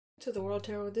To the World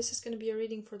Tarot. This is going to be a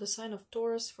reading for the sign of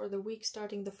Taurus for the week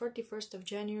starting the 31st of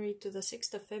January to the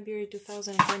 6th of February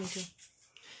 2022.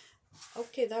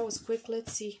 Okay, that was quick.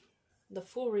 Let's see. The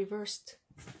Fool reversed.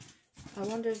 I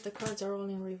wonder if the cards are all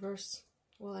in reverse.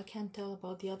 Well, I can't tell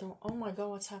about the other one. Oh my god,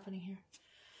 what's happening here?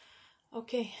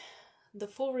 Okay, the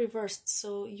Fool reversed.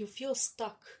 So you feel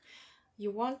stuck. You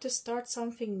want to start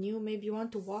something new. Maybe you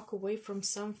want to walk away from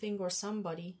something or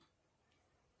somebody.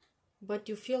 But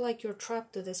you feel like you're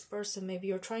trapped to this person. Maybe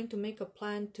you're trying to make a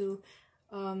plan to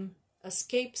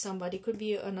escape somebody. Could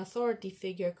be an authority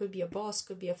figure, could be a boss,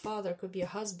 could be a father, could be a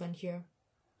husband here.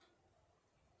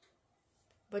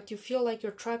 But you feel like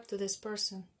you're trapped to this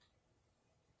person.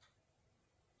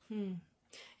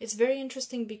 It's very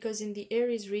interesting because in the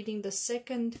Aries reading, the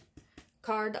second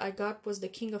card I got was the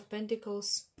King of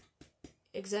Pentacles,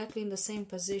 exactly in the same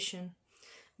position.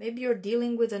 Maybe you're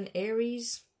dealing with an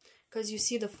Aries, because you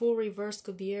see the Fool reversed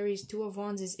could be Aries, Two of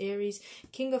Wands is Aries,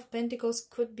 King of Pentacles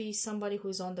could be somebody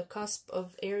who's on the cusp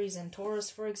of Aries and Taurus,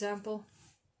 for example.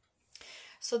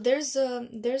 So there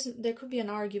could be an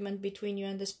argument between you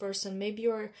and this person. Maybe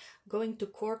you're going to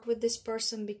court with this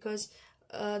person because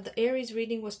the Aries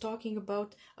reading was talking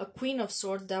about a Queen of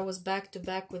Swords that was back to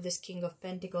back with this King of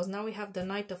Pentacles. Now we have the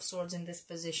Knight of Swords in this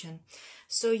position.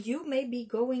 So you may be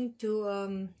going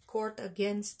to court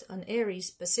against an Aries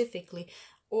specifically.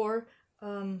 Or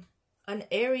an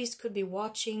Aries could be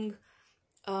watching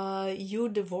you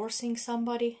divorcing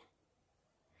somebody.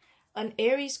 An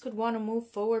Aries could want to move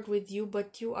forward with you,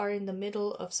 but you are in the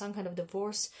middle of some kind of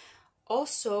divorce.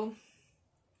 Also,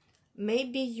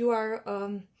 maybe you are...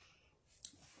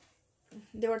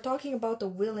 they were talking about the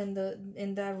will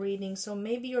in that reading. So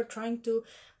maybe you're trying to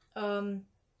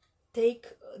take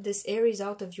this Aries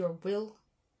out of your will.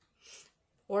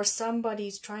 Or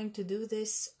somebody's trying to do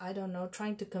this, I don't know,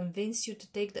 trying to convince you to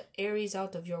take the Aries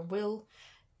out of your will,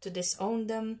 to disown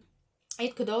them.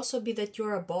 It could also be that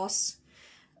you're a boss.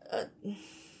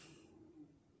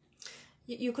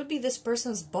 You could be this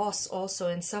person's boss also,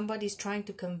 and somebody's trying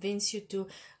to convince you to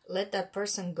let that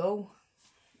person go.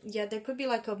 Yeah, there could be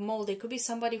like a mold. There could be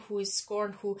somebody who is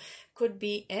scorned, who could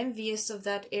be envious of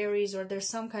that Aries, or there's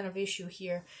some kind of issue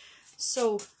here.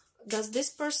 So... does this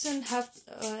person have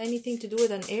anything to do with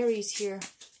an Aries here?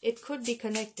 It could be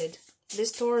connected.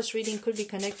 This Taurus reading could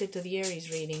be connected to the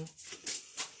Aries reading.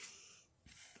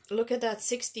 Look at that,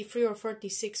 63 or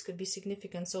 46 could be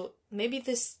significant. So maybe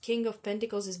this King of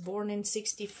Pentacles is born in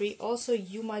 63. Also,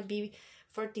 you might be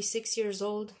 36 years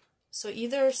old. So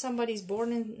either somebody's born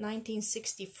in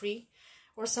 1963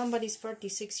 or somebody's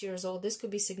 36 years old. This could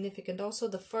be significant. Also,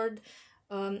 the 3rd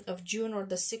of June or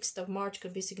the 6th of March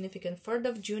could be significant. 3rd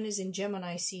of June is in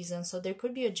Gemini season, so there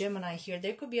could be a Gemini here.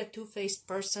 There could be a two-faced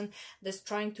person that's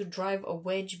trying to drive a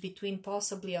wedge between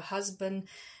possibly a husband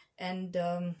and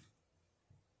I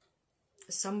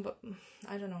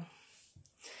don't know,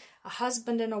 a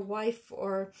husband and a wife,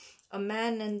 or a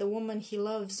man and the woman he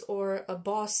loves, or a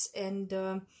boss and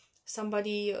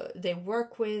somebody they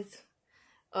work with.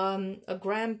 A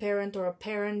grandparent or a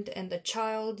parent and a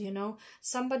child, you know,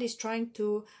 somebody's trying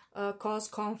to cause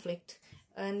conflict,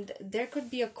 and there could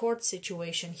be a court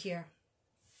situation here.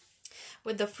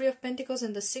 With the 3 of Pentacles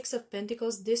and the 6 of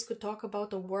Pentacles, this could talk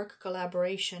about a work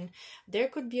collaboration. There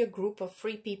could be a group of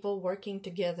 3 people working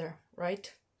together,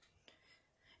 right?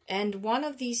 And one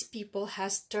of these people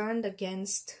has turned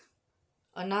against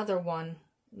another one.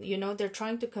 You know, they're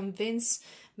trying to convince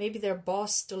maybe their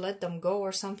boss to let them go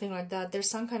or something like that. There's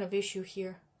some kind of issue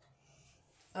here.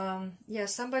 Yeah,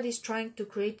 somebody's trying to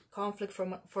create conflict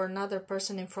for another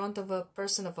person in front of a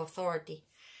person of authority.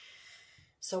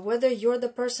 So whether you're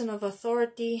the person of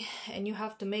authority and you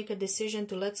have to make a decision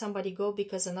to let somebody go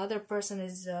because another person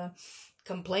is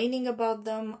complaining about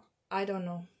them, I don't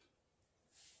know.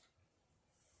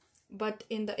 But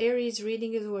in the Aries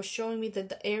reading, it was showing me that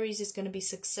the Aries is going to be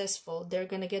successful.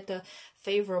 They're going to get a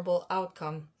favorable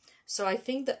outcome. So I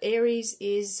think the Aries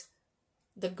is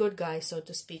the good guy, so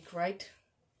to speak, right?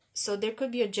 So there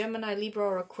could be a Gemini, Libra,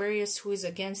 or Aquarius who is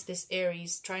against this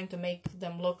Aries, trying to make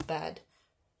them look bad.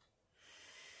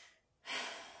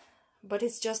 But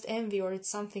it's just envy, or it's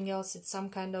something else. It's some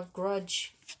kind of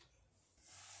grudge.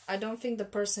 I don't think the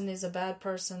person is a bad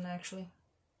person, actually.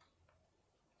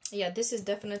 Yeah, this is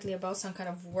definitely about some kind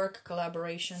of work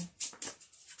collaboration.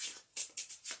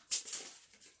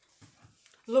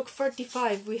 Look,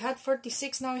 35. We had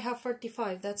 46, now we have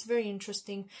 35. That's very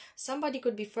interesting. Somebody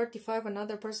could be 35,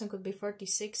 another person could be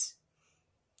 36.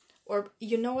 Or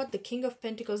you know what, the King of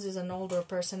Pentacles is an older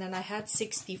person, and I had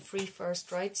 63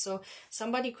 first, right? So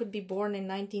somebody could be born in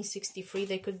 1963,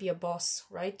 they could be a boss,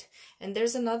 right? And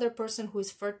there's another person who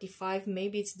is 35,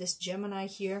 maybe it's this Gemini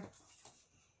here.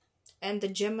 And the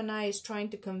Gemini is trying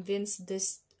to convince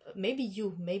this, maybe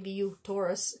you,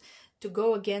 Taurus, to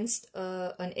go against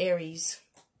an Aries.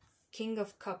 King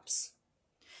of Cups.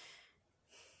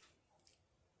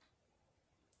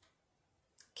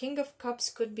 King of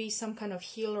Cups could be some kind of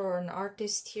healer or an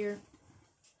artist here.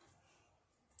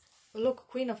 Look,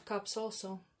 Queen of Cups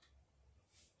also.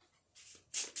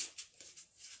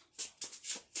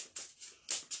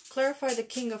 Clarify the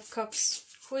King of Cups.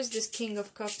 Who is this King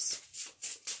of Cups?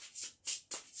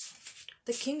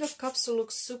 The King of Cups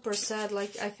looks super sad.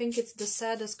 Like, I think it's the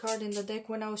saddest card in the deck.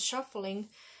 When I was shuffling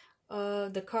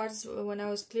the cards, when I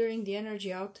was clearing the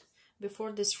energy out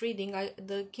before this reading,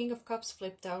 the King of Cups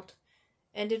flipped out.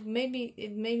 And it made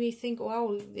me think,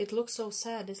 wow, it looks so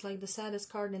sad. It's like the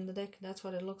saddest card in the deck. That's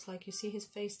what it looks like. You see his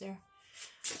face there.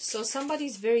 So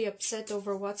somebody's very upset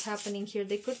over what's happening here.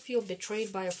 They could feel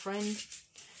betrayed by a friend.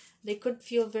 They could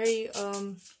feel very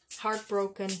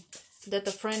heartbroken that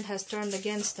a friend has turned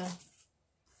against them.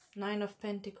 Nine of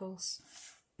Pentacles.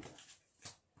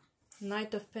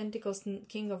 Knight of Pentacles,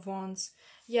 King of Wands.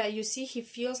 Yeah, you see, he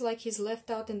feels like he's left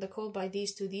out in the cold by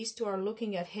these two. These two are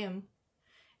looking at him.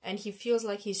 And he feels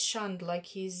like he's shunned, like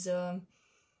he's the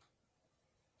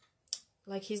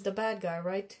bad guy,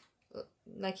 right?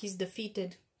 Like he's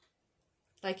defeated,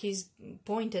 like he's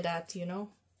pointed at, you know.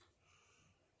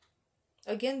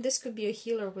 Again, this could be a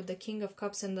healer with the King of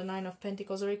Cups and the Nine of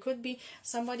Pentacles, or it could be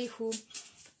somebody who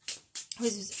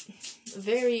is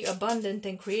very abundant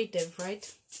and creative,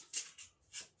 right?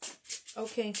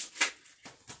 Okay.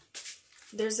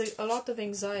 There's a lot of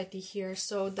anxiety here.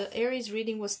 So the Aries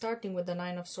reading was starting with the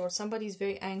Nine of Swords. Somebody's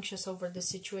very anxious over the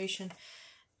situation.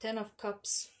 10 of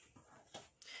Cups.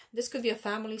 This could be a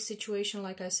family situation,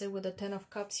 like I said, with the 10 of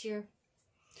Cups here.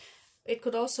 It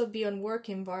could also be a work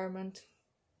environment.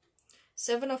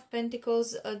 7 of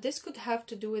Pentacles. This could have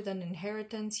to do with an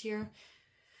inheritance here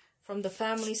from the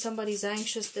family. Somebody's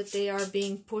anxious that they are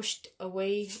being pushed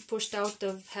away, pushed out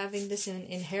of having this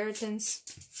inheritance.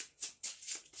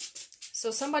 So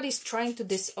somebody's trying to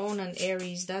disown an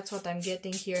Aries. That's what I'm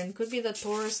getting here. And could be the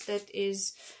Taurus that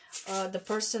is the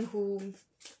person who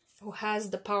has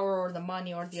the power or the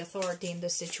money or the authority in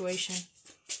this situation.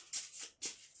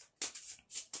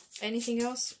 Anything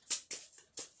else?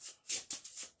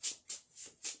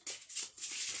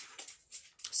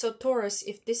 So Taurus,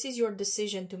 if this is your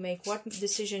decision to make, what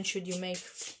decision should you make?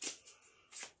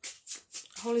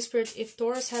 Holy Spirit, if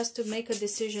Taurus has to make a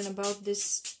decision about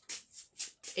this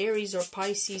Aries or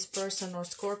Pisces person or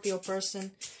Scorpio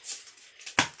person.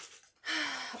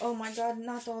 Oh my God,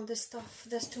 not all this stuff.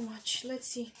 That's too much. Let's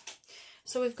see.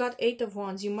 So we've got 8 of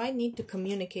Wands. You might need to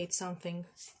communicate something.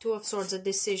 2 of Swords, a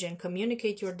decision.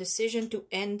 Communicate your decision to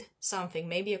end something.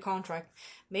 Maybe a contract.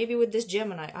 Maybe with this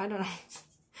Gemini. I don't know.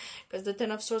 Because the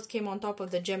 10 of Swords came on top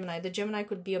of the Gemini. The Gemini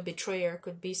could be a betrayer.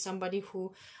 Could be somebody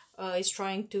who is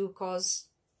trying to cause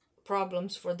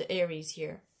problems for the Aries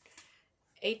here.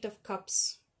 8 of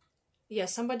Cups. Yeah,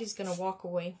 somebody's gonna walk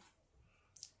away.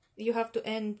 You have to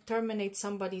terminate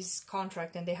somebody's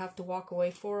contract and they have to walk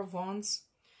away. 4 of Wands.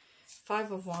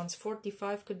 5 of Wands.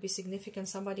 45 could be significant.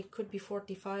 Somebody could be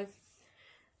 45.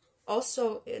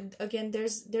 Also, again,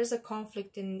 there's a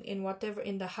conflict in whatever,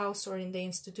 in the house or in the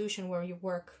institution where you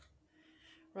work.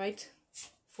 Right?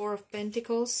 4 of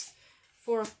Pentacles.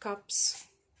 4 of Cups.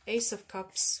 Ace of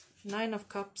Cups. 9 of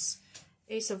Cups.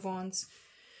 Ace of Wands.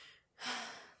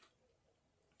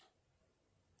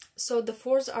 So the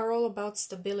 4s are all about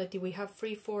stability. We have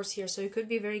 3 4s here. So you could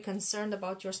be very concerned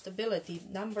about your stability.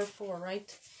 Number 4,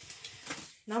 right?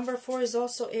 Number 4 is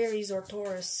also Aries or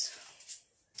Taurus.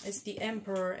 It's the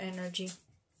Emperor energy.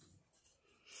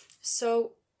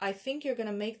 So I think you're going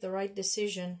to make the right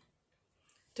decision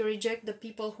to reject the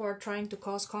people who are trying to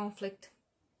cause conflict.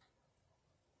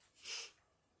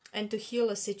 And to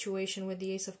heal a situation with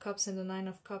the Ace of Cups and the 9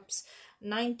 of Cups.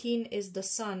 19 is the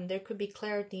Sun. There could be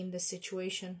clarity in this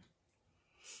situation.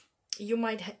 You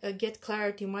might get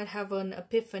clarity. You might have an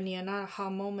epiphany, an aha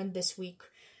moment this week.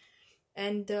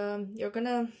 And you're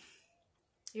gonna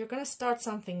start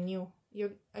something new.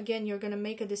 You're gonna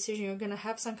make a decision. You're gonna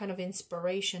have some kind of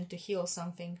inspiration to heal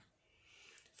something.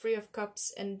 3 of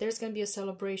Cups, and there's gonna be a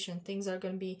celebration. Things are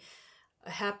gonna be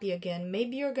happy again.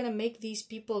 Maybe you're gonna make these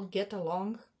people get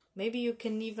along. Maybe you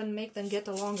can even make them get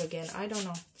along again. I don't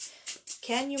know.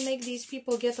 Can you make these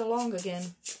people get along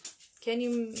again? Can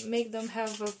you make them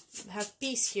have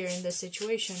peace here in this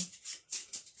situation?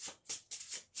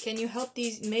 Can you help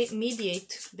these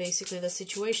mediate basically the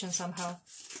situation somehow?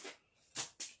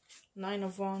 9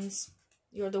 of Wands.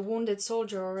 You're the wounded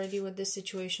soldier already with this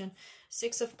situation.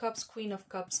 6 of Cups, Queen of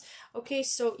Cups. Okay,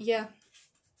 so yeah.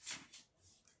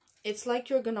 It's like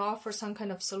you're going to offer some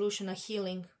kind of solution, a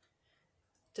healing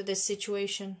to this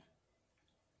situation.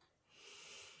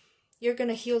 You're going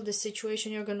to heal this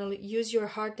situation. You're going to use your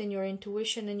heart and your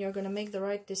intuition, and you're going to make the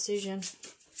right decision.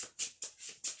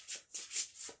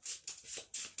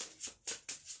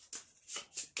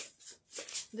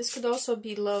 This could also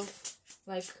be love.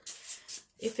 Like,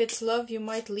 if it's love, you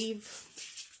might leave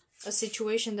a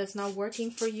situation that's not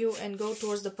working for you and go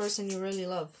towards the person you really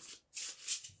love.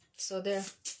 So there.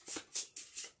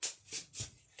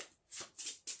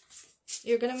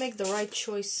 You're going to make the right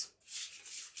choice.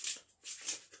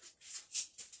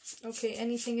 Okay,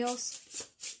 anything else?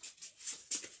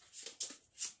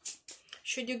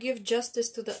 Should you give justice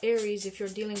to the Aries if you're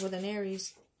dealing with an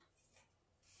Aries?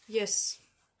 Yes.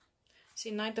 See,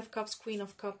 9 of Cups, Queen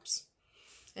of Cups.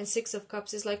 And 6 of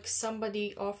Cups is like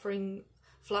somebody offering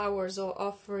flowers or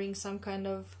offering some kind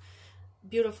of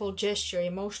beautiful gesture,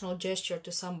 emotional gesture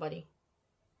to somebody.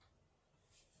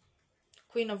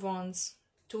 Queen of Wands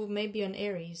to maybe an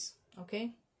Aries,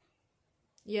 okay?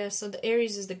 Yeah, so the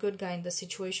Aries is the good guy in the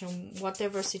situation,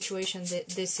 whatever situation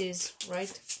this is,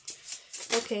 right?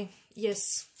 Okay,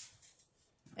 yes.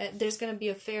 There's going to be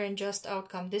a fair and just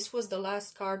outcome. This was the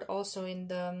last card also in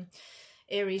the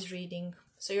Aries reading.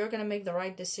 So you're going to make the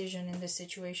right decision in this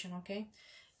situation, okay?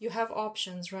 You have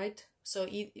options, right? So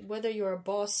whether you're a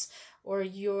boss or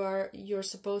you're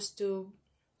supposed to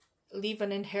leave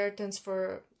an inheritance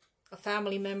for a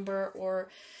family member, or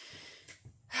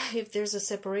if there's a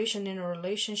separation in a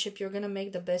relationship, you're going to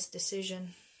make the best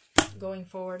decision going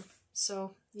forward.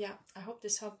 So, yeah, I hope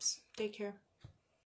this helps. Take care.